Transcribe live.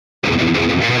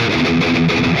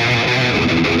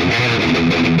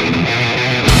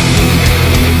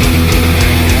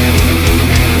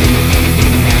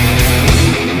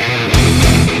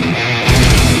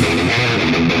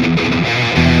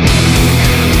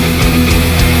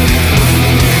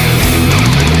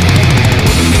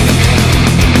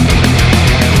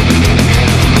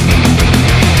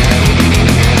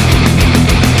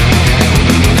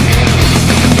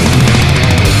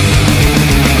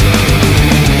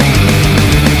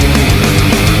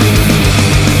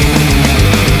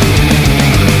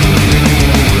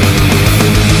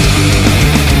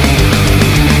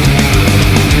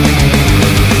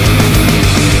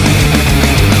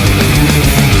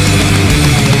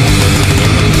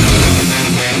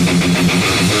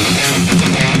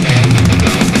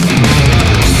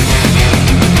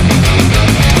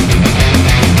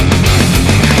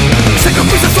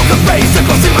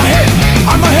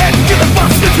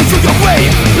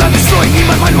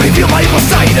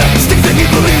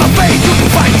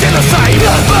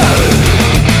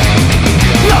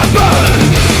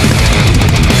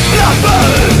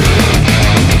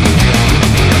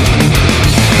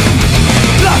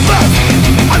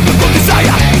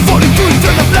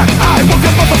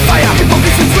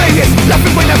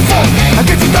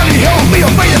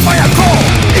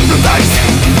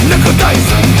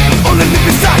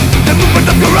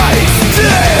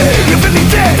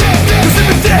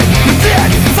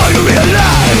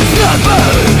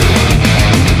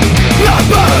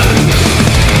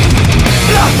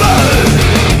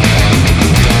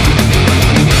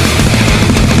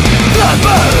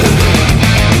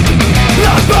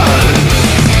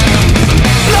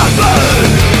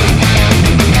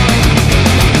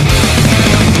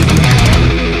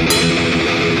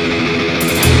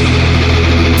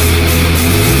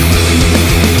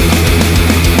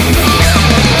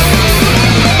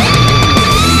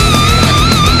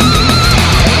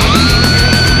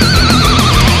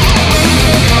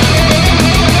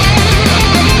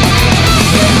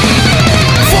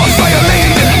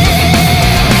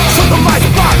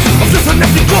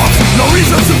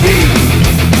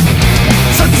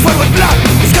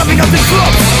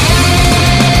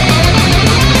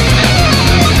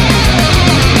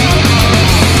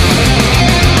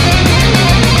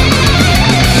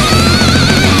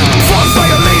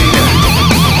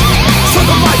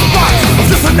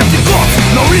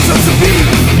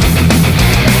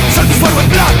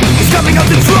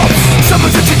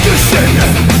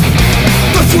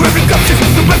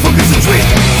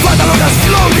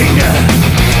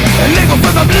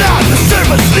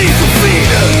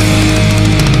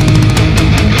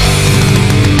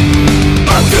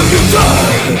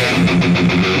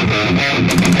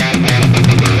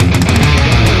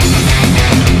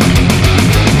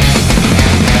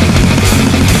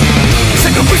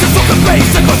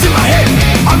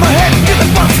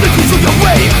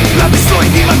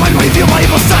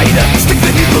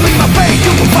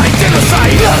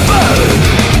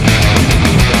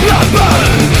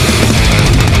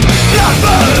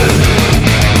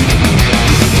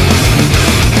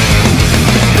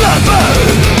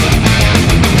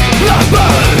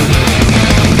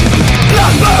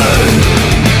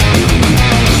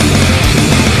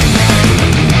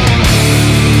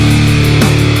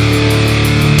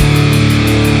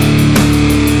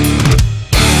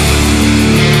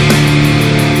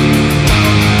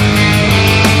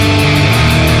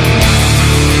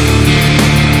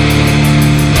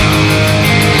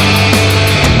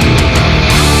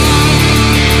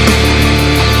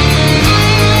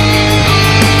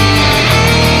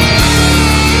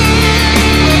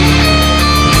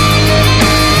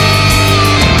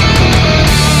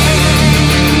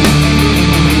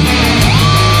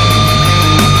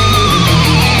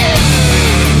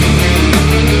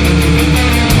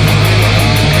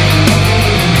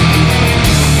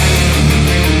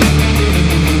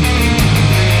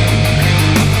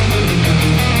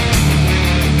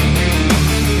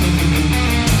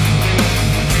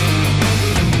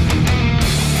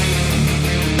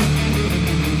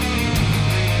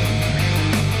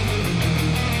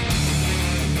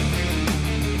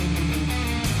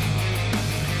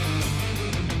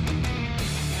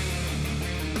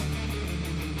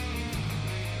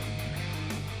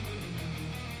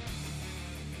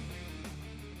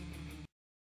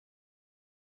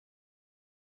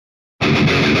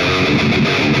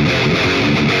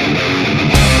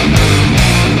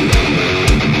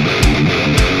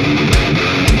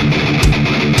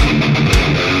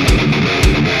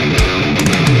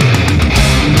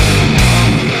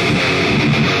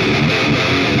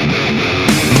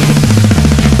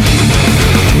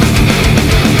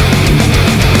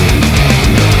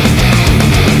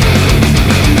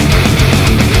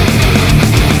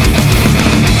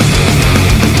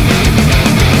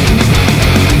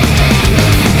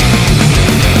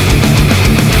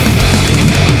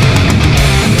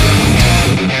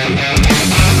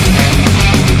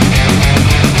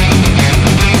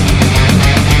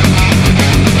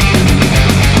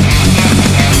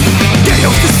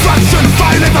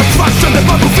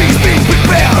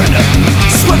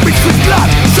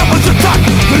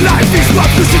what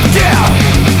you should care.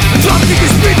 Drumstick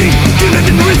is beating, killing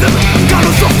in rhythm,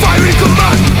 cannons of fire in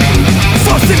command.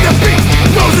 Forcing the beat,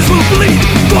 noses will bleed,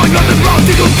 going on the round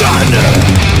till you're done.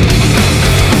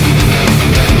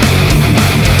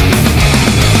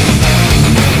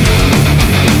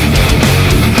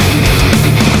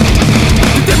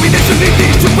 Determination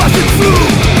needed to pass it through.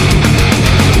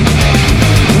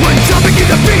 When jumping in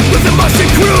the beat with the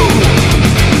Moshing Crew.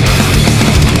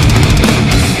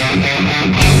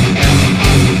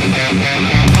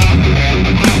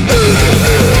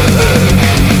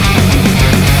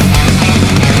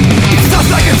 It sounds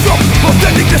like a drop,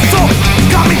 authentic the soul,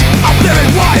 coming up there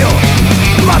and wild.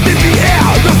 Blood in the air,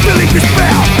 the feeling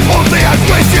despair, all they are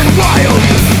crazy and wild.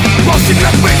 Moshing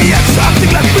like maniacs,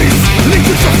 acting like beasts,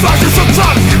 legions of flashes on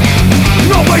track.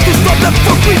 No way to stop them,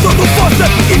 for please or to force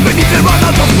them, even if they run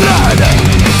out of blood.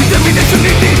 Determination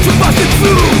needed to pass it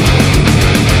through.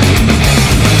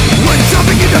 When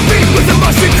jumping in the beat with the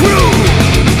Moshing Crew.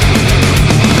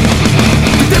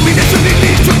 Determination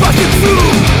needed to pass it through.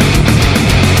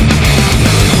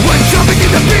 When jumping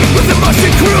in the beat with the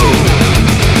Moshing Crew.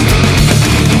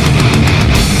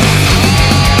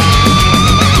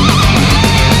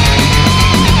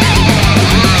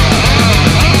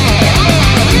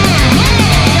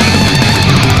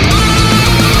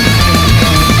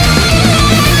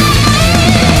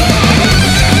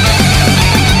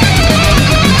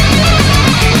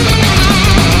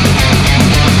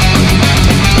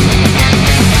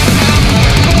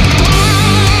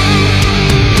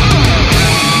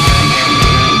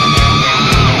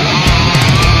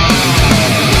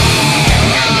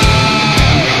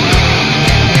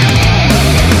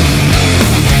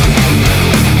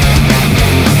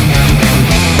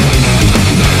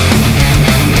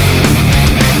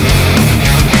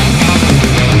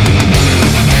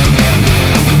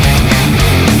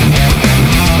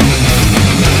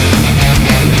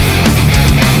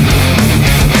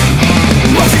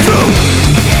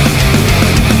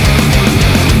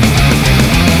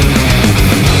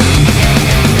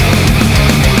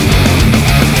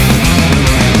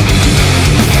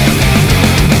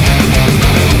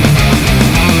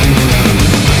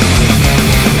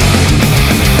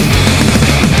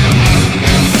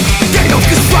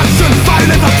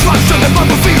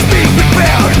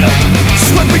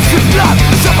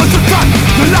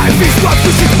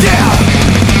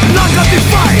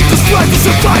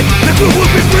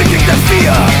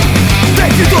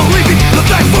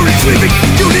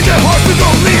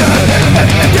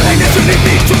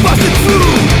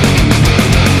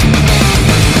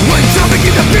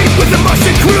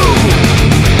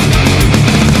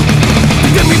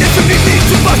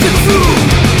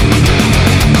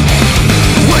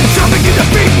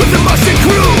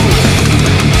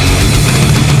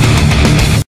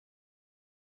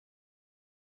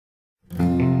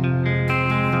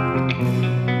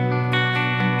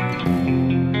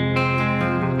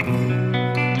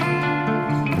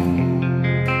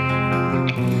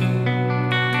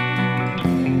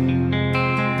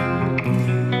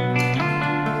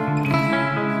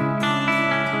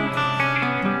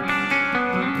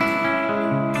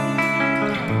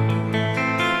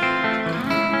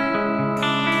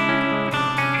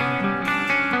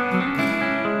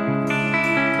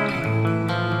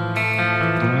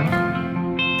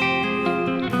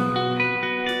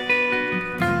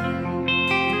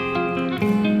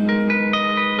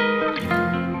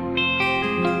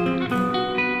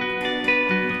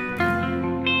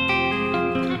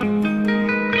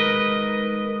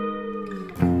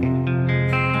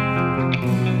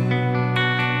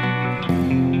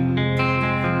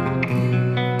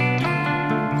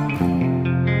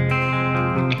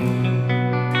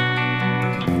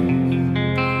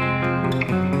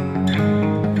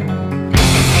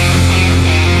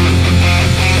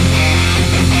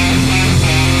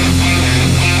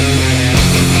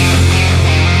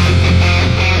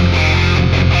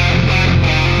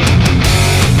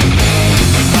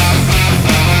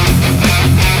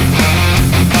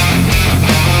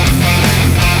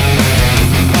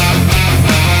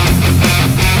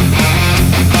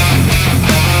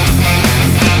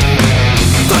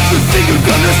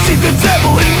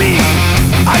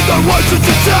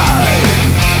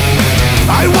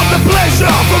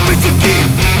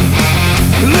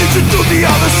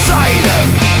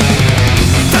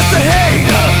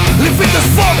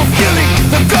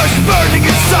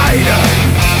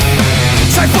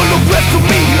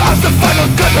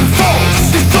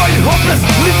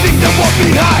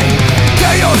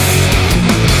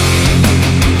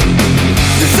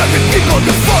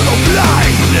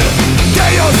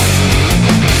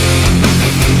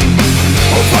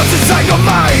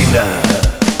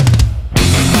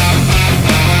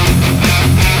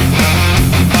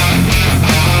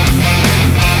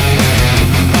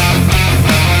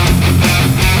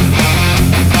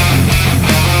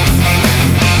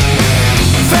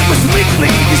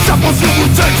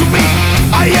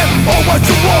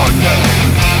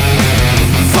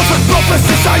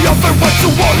 offer what you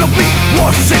wanna be.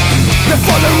 Worship the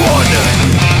fallen one.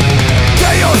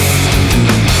 Chaos.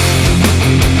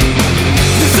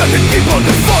 Deserted people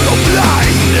that follow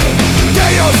blind.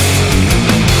 Chaos.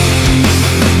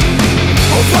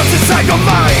 Of what's inside your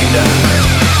mind.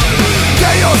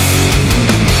 Chaos.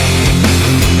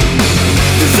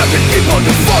 Deserted people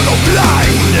that follow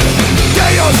blind.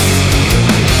 Chaos.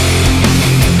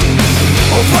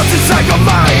 Of what's inside your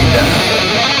mind.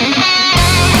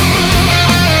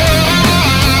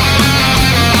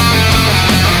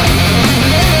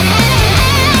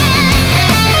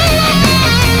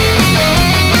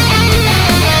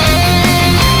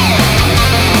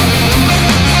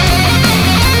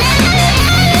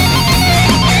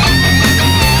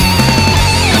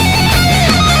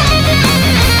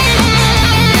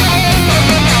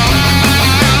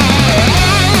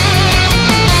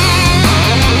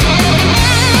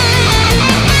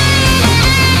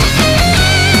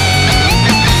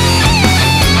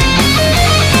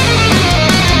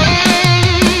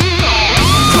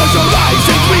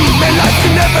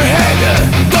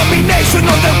 Domination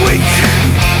of the weak.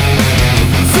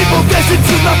 Simple destined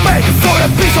to not beg for a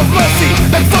piece of mercy,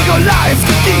 and for your lives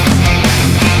to keep.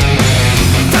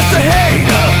 That's the hate,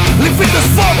 live in this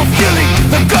form of killing,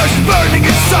 the curse burning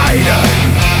inside.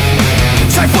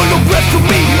 Shine for your breath to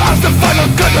me as the final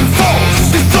curtain falls.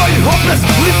 Destroy hopeless,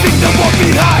 leaving the world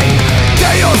behind.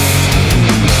 Chaos.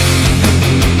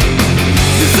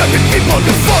 Deserted people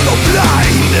to follow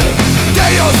blind.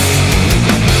 Chaos.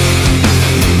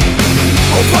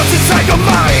 Of what's inside your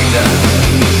mind.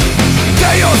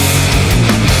 Chaos.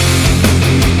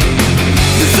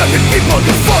 Deserted people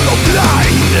to follow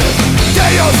blind.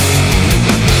 Chaos.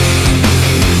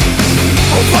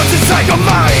 Of what's inside your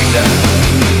mind.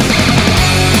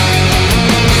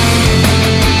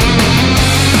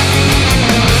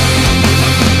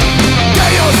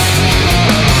 Chaos.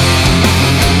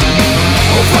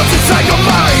 Of what's inside your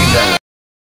mind.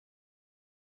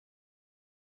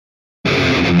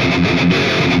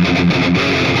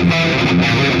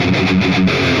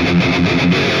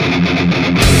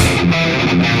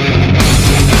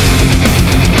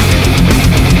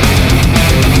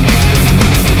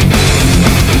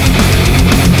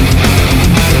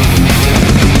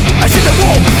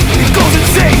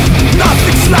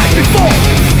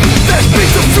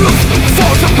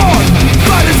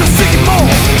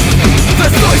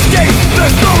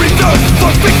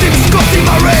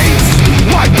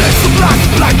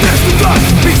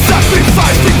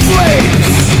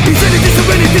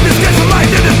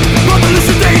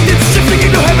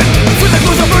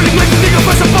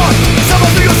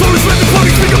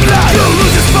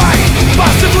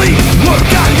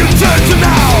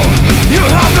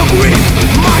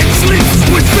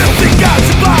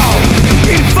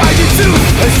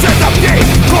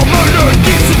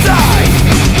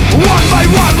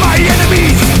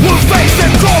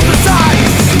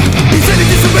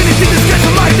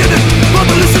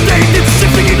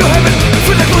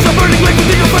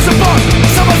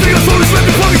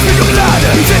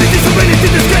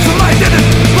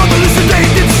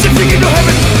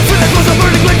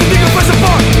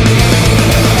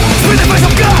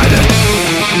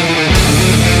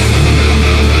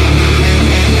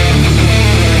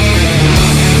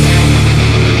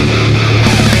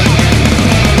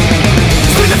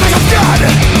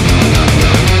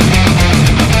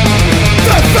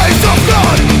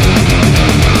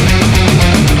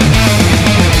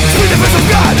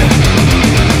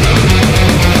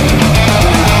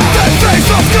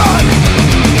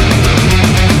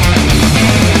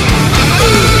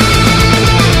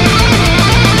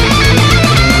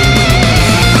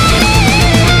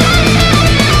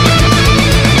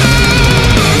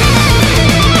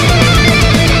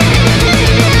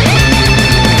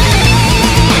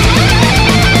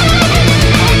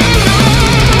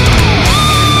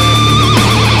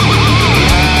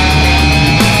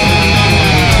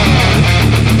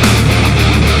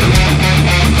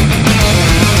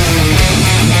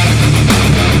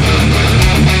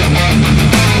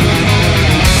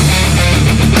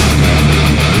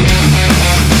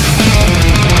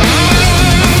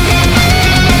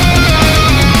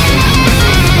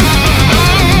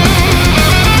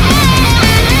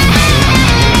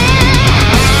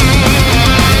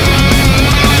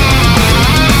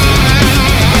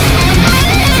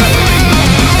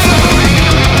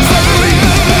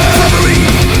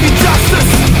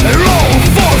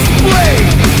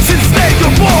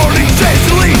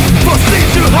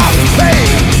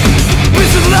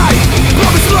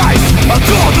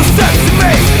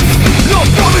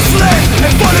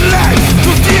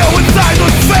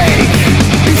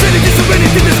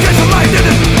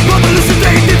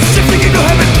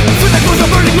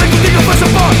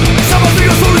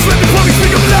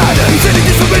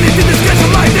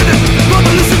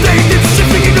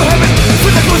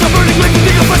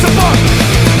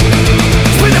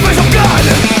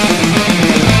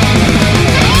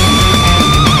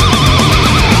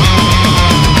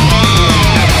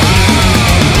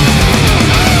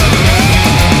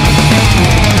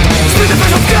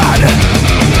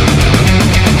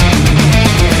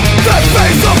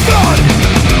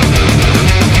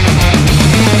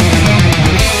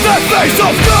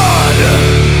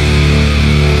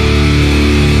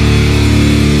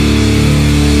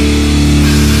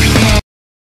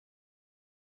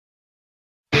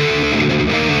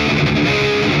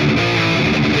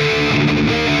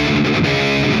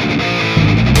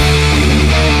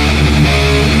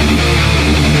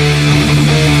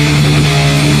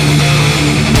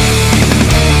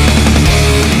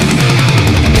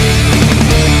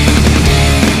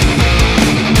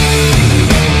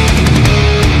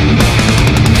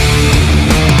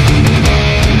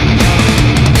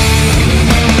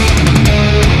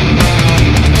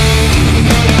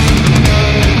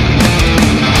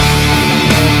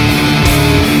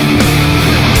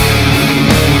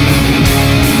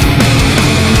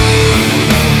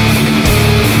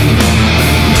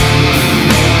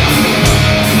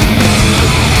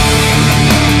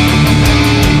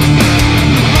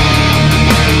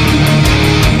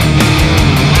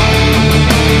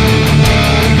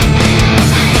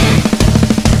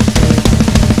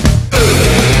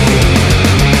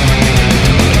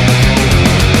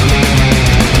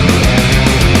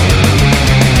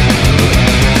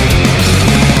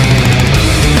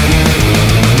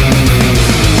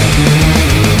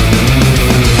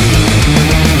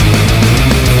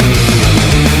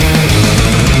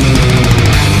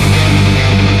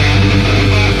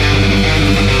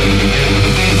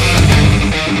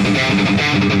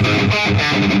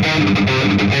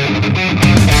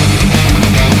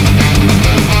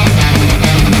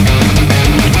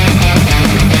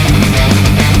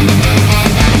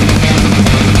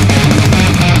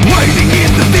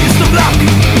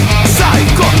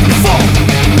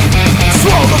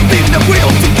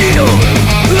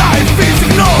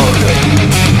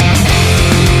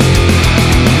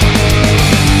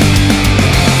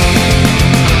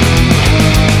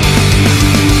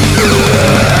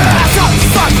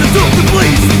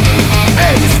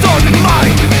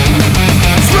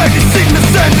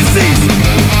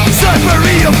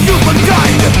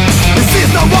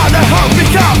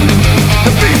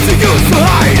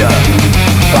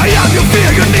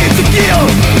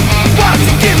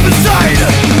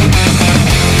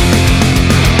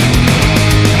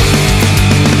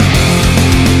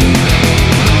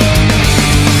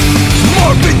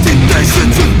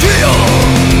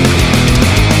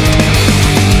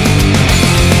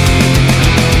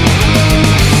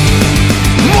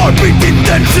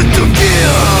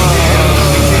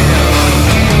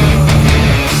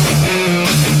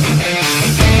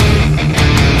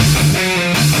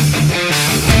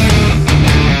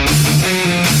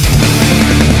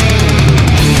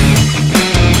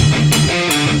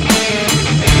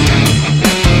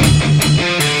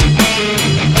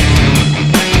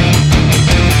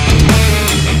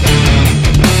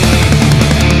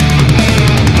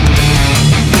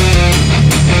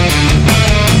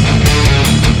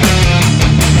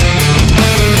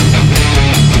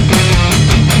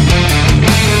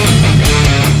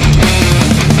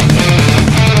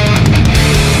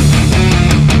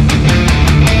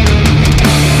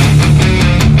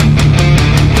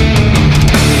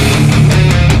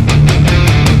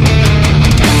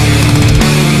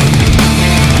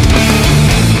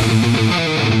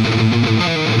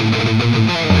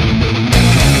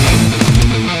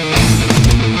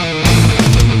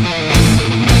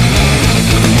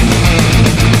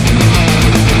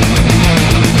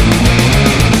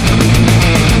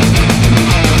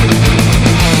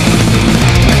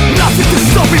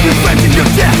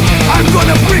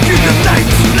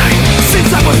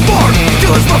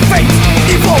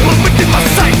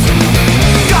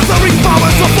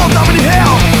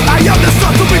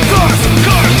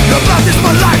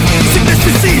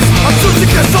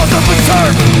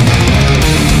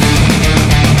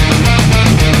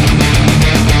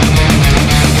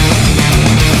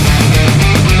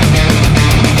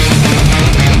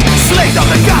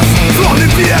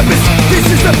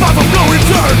 the path of no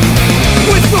return.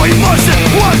 With no emotion,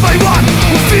 one by one,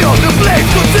 we feel the blade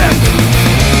contempt.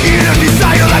 Inner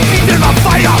desire like eternal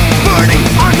fire, burning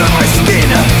under my skin.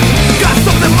 Cast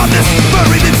of the madness,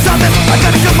 buried in sadness, I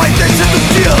can't use my intention to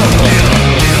kill.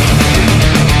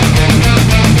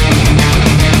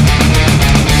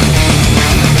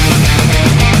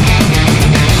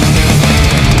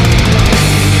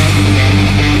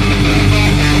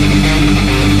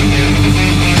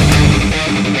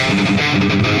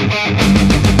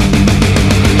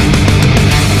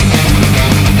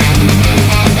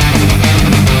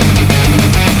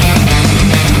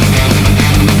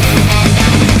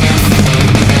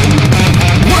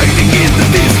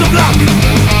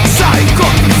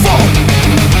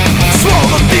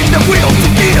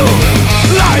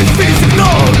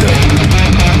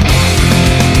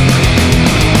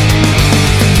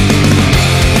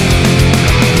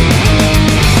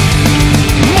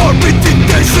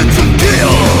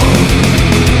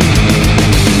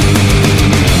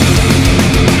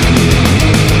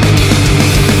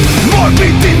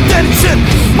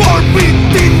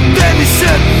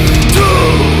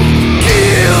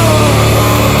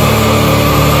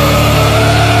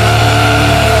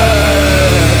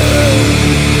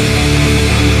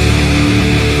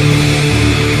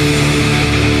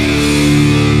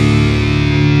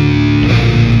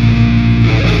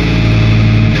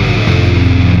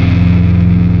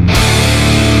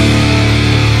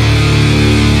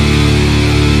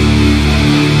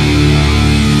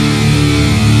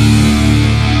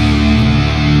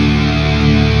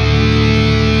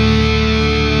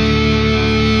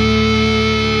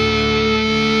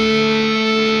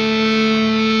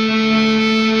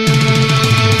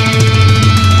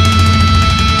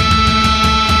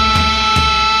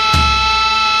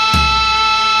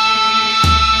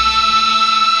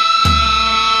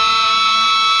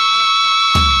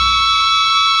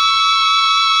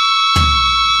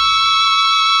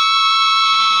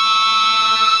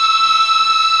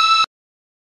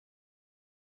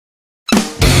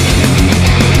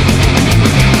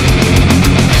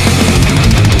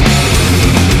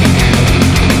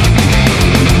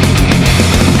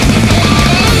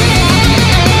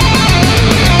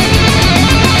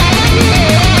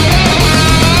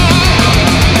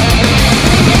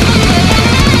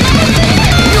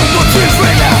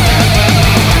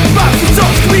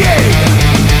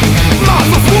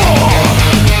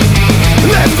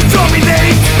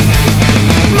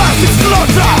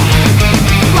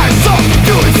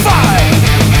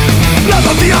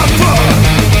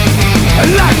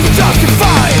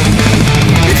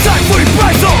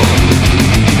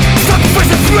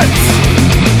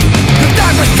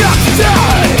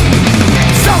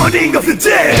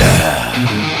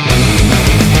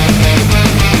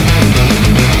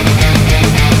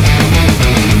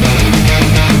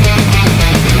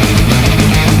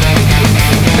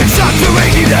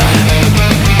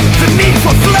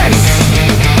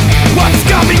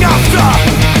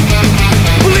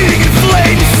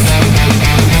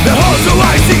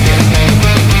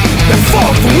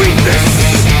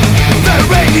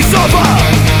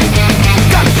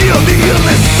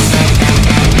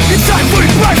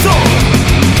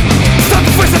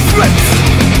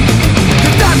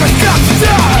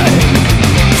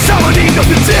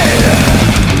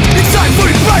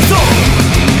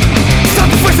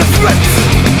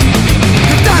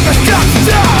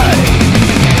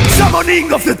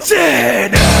 Of the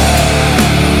dead.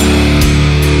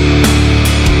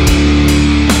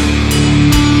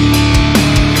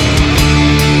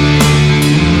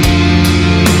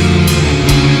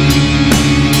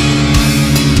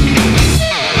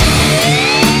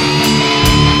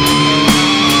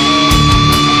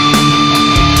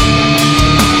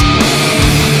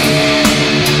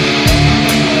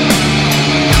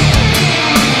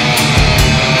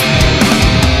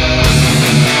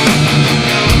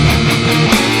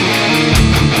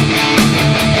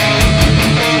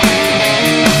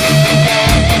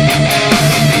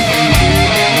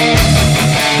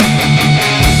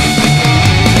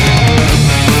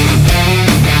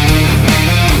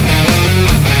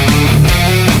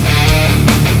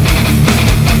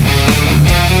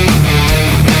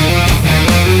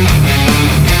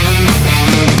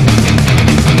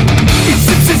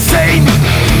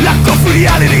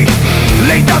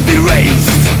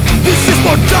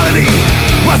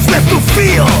 What's left to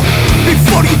feel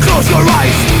before you close your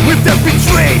eyes with them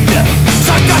betrayed,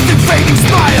 sarcastic fading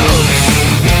smiles.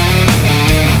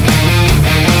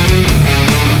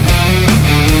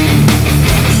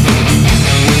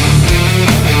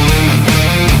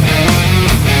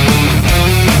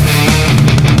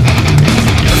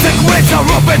 The graves are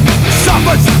open,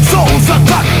 savage souls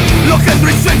attack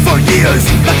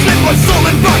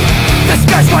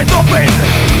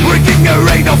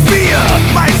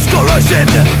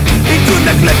destruction into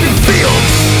neglected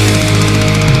fields.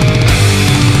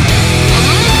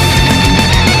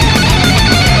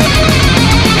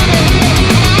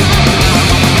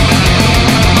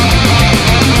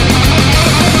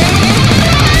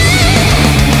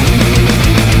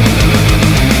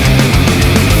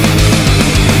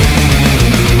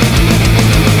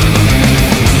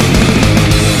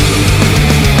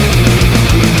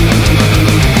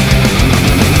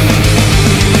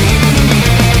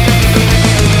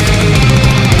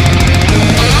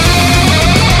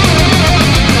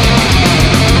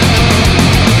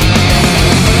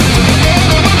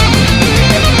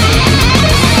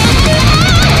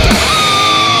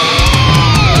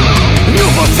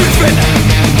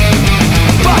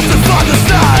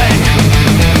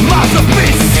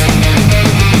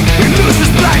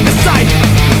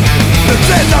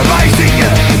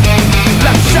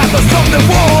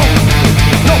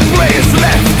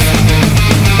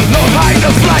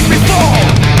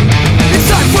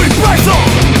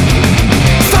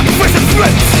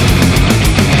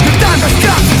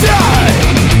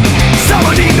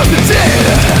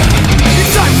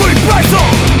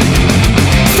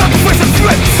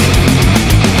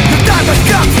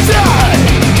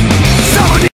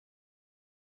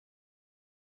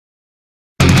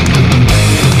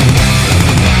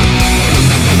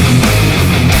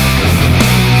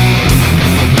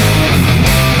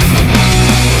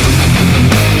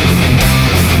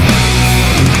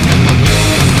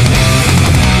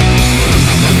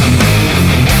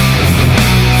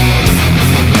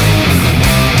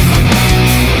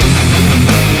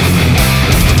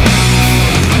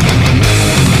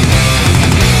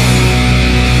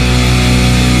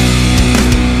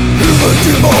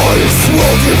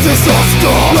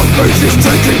 Disaster, the face is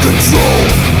taking control,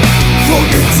 thrown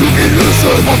into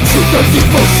illusion of truth and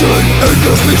devotion,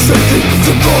 endlessly shaking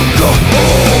to conquer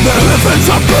all. The heavens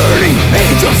are burning,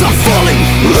 angels are falling,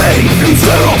 rain in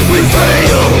terror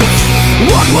prevails.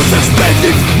 What was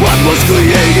expected, what was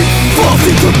created, falls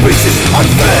into pieces and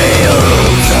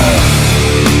fails.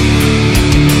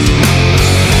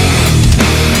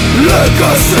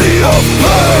 Legacy of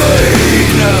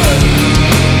pain.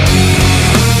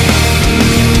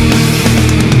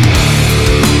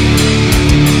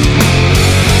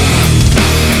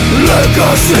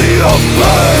 Legacy of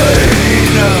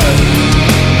pain.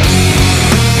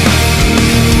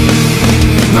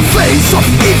 The face of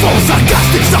evil,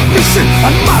 sarcastic submission,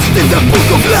 unmasked in the book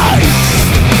of lies.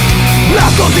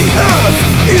 Blood on the earth,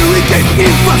 irrigate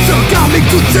infants are coming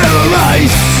to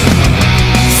terrorize.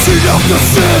 Sin after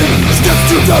sin, steps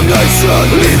to damnation,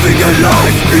 living a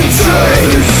life in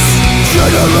chains.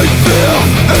 Generate fear,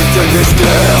 emptiness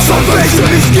there, salvation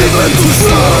is given to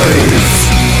slaves.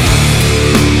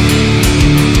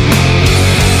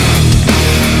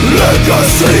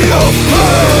 Legacy of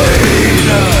pain.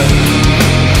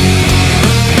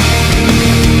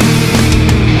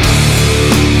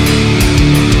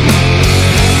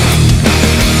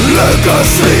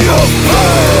 Legacy of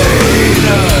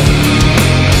pain.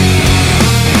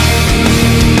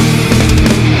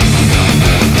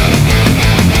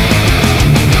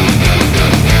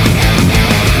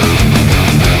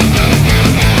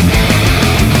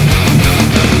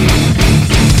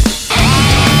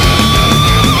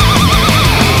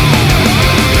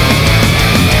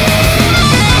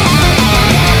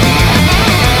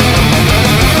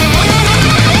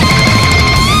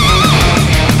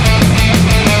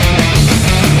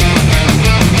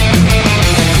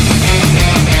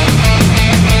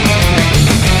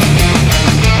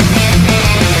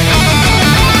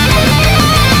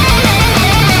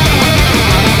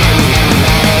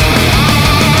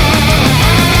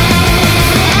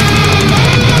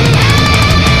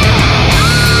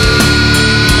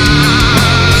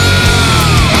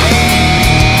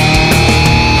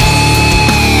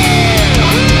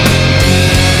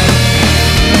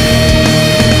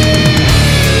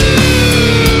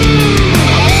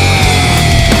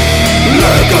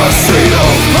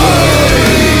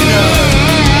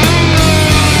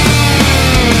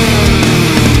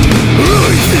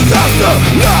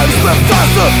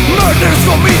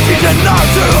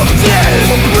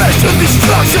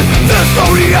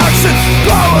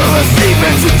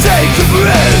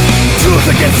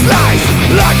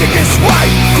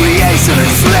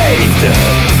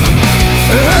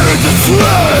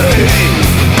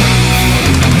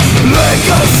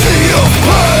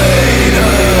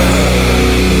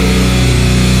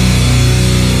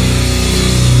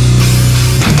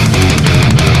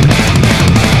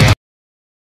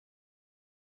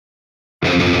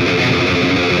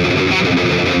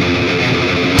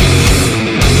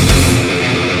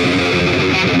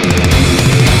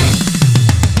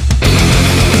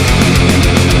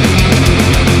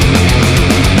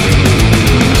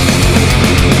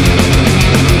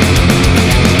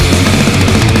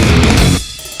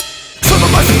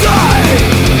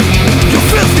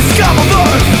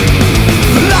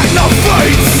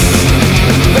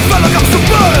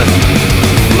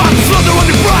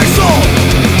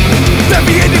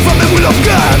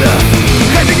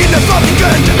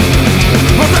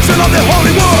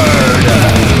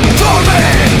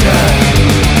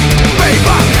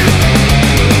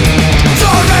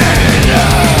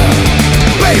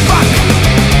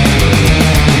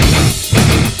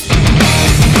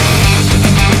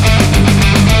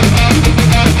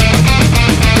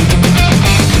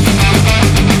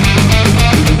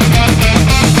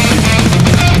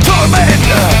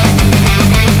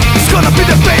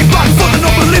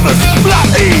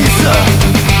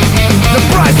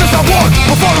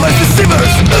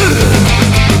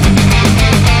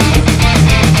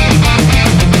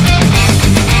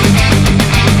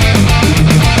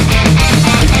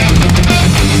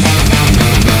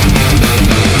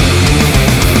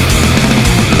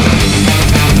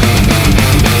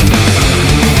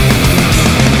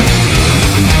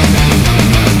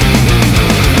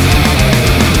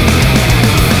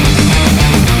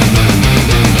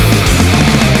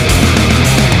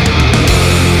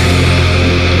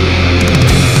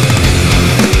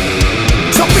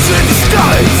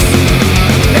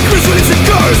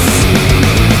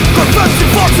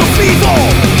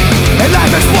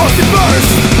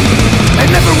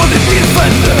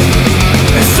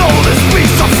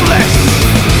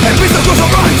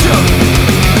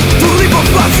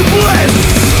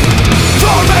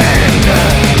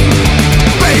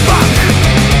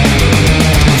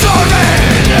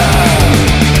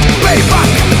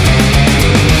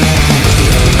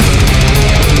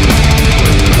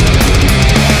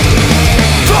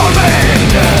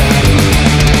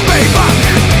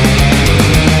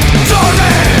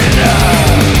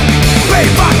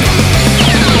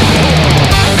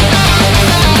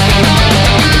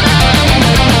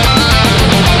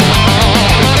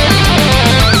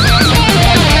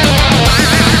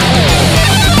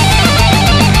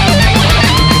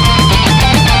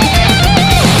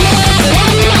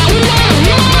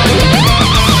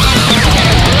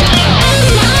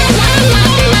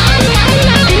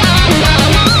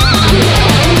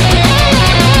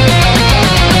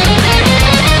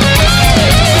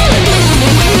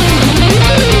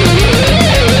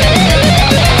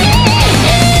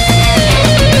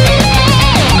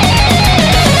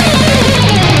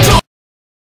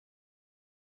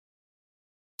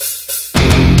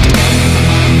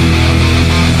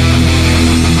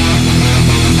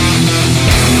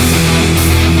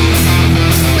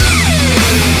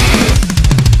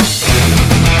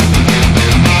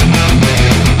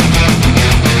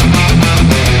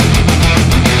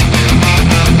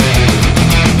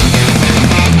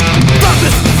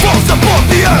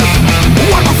 earth,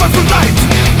 one more fateful night.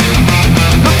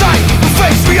 No time to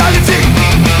face reality.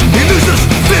 Illusions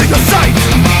fill your sight.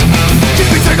 Keep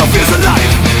betrayal of feels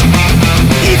alive.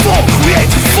 Evil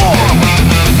creates its form.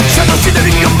 Shadows hidden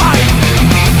in your mind.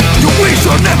 You wish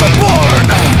you're never born.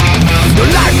 Your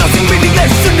life nothing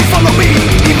meaningless, only follow me.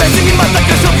 Imagining my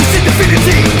darkness of this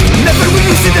infinity. Never will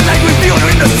you see the light with the honor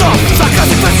in the sun.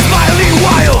 Sarcastic and smiling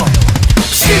while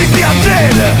skinning the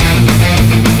undead.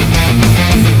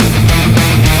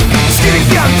 Skinning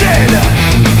the undead.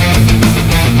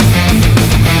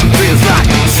 Feels like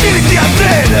skinning the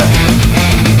undead.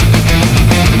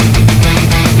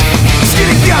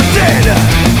 Skinning the undead.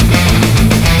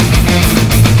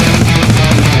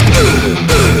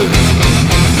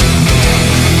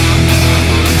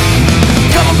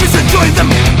 Come on, please enjoy them.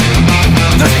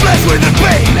 There's pleasure in the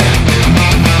pain.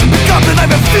 Become the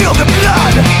knife and feel the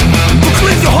blood to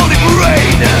cleanse your holy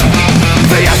brain.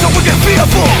 They are so wicked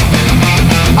fearful.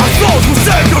 Our souls will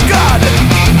serve your God.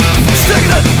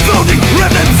 Stagnant, floating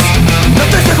remnants that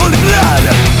taste the holy blood.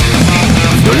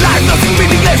 Your life nothing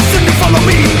meaningless, only follow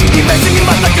me. Imagining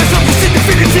my darkness of this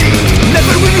infinity.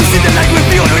 Never will you see the light with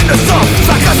the honor in the sun.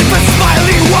 Sarcastic and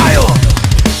smiling while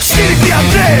skinning the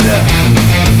undead.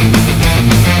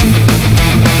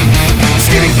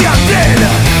 Skinning the undead.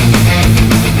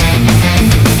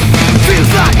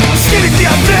 Feels like skinning the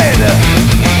undead.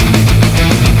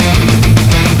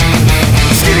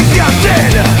 Skinning the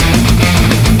undead.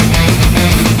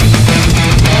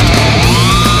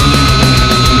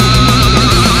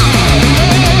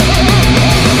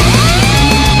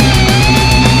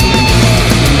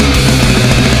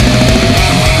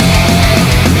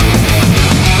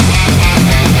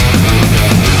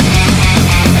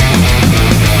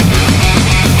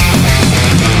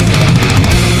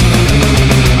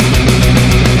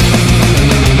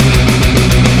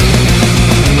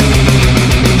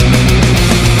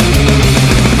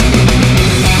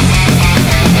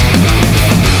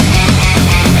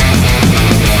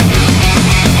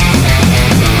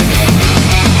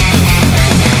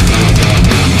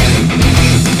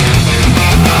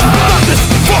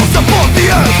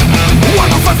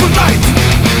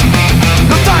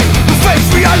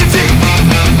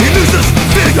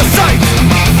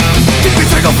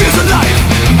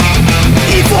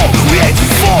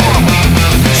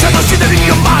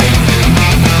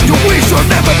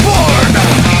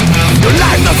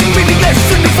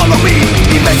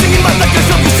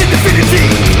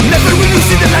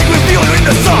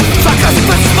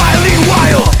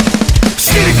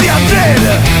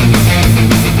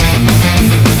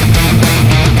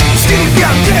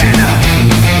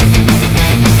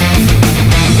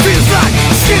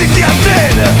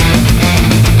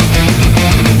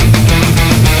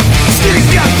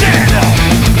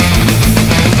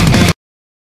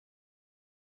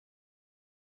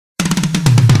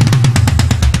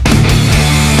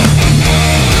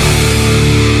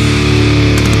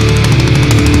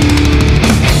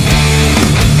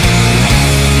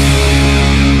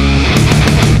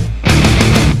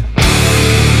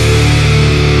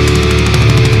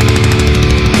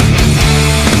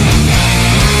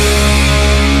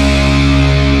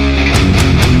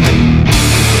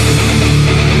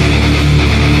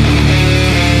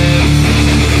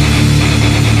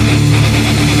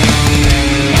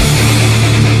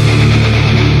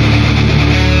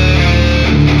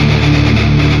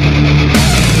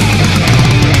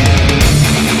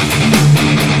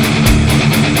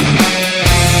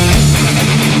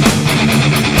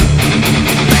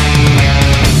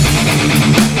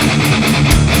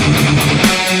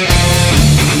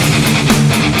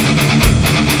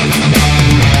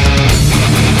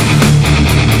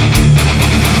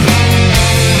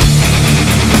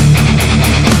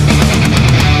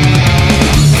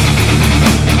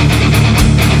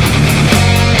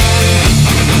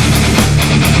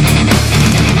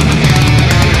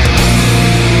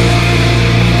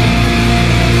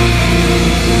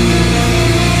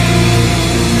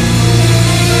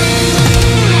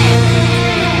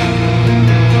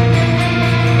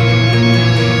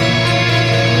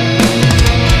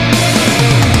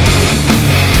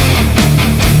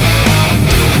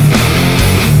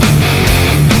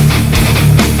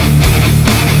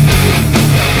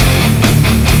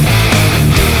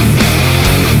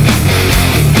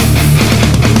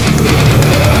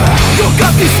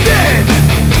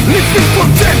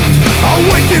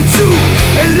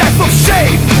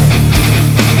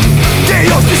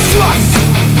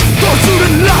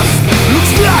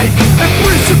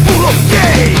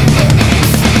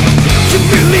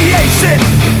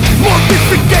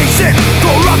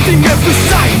 every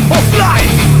side of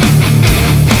life.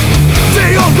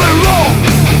 They all were wrong,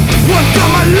 one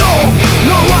come along,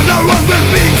 no other one will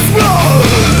be thrown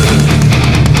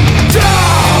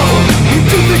down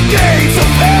into the gates of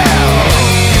hell,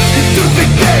 into the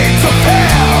gates of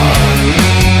hell,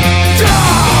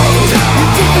 down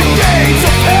into the gates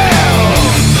of hell,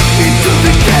 into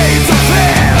the gates of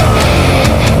hell.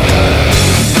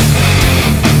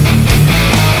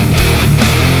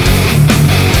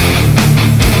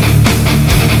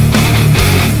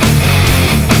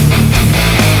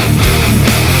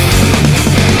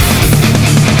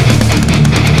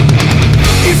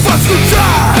 If I should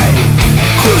die,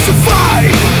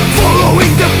 crucified,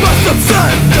 following the path of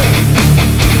sin,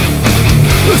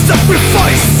 a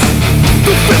sacrifice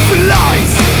to fulfill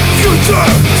lies, future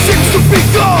seems to be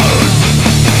gone.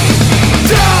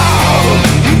 Down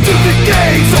into the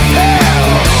gates of hell,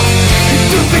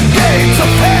 into the gates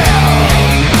of hell,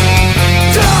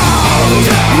 down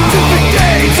into the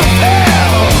gates of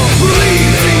hell,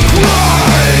 bleeding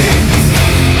Christ.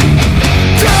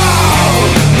 Down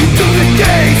into the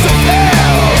gates of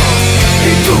hell,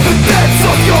 into the depths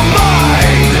of your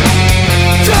mind.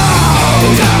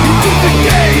 Down into the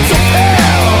gates of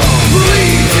hell,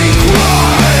 bleeding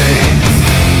Christ.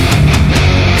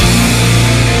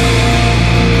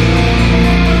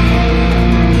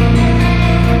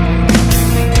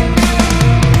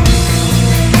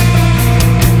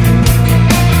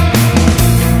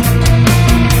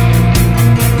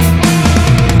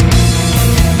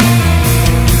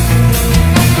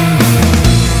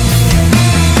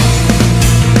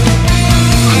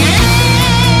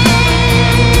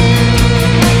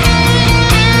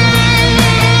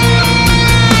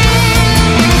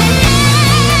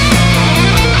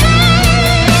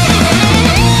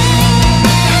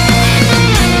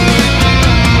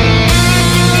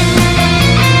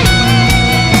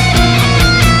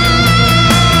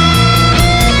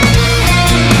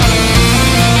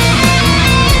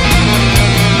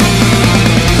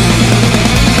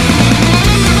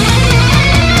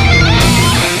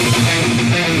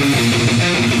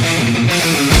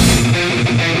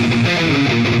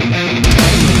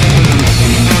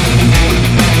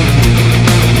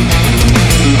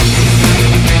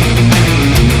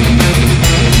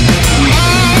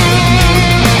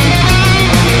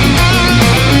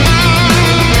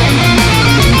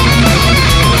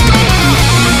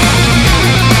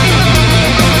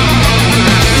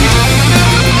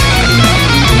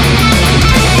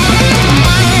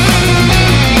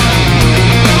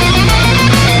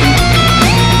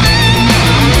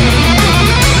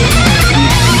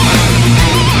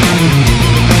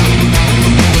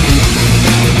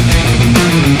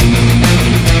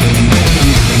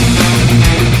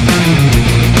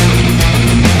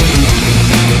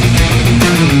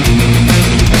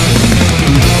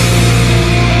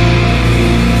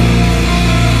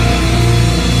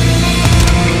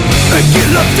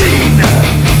 Guillotine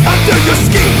under your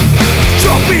skin,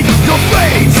 chopping your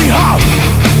veins in half.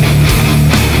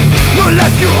 No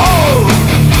life you own,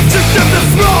 system the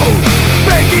throne,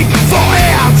 begging for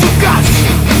air to catch.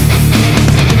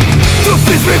 Truth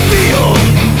is revealed,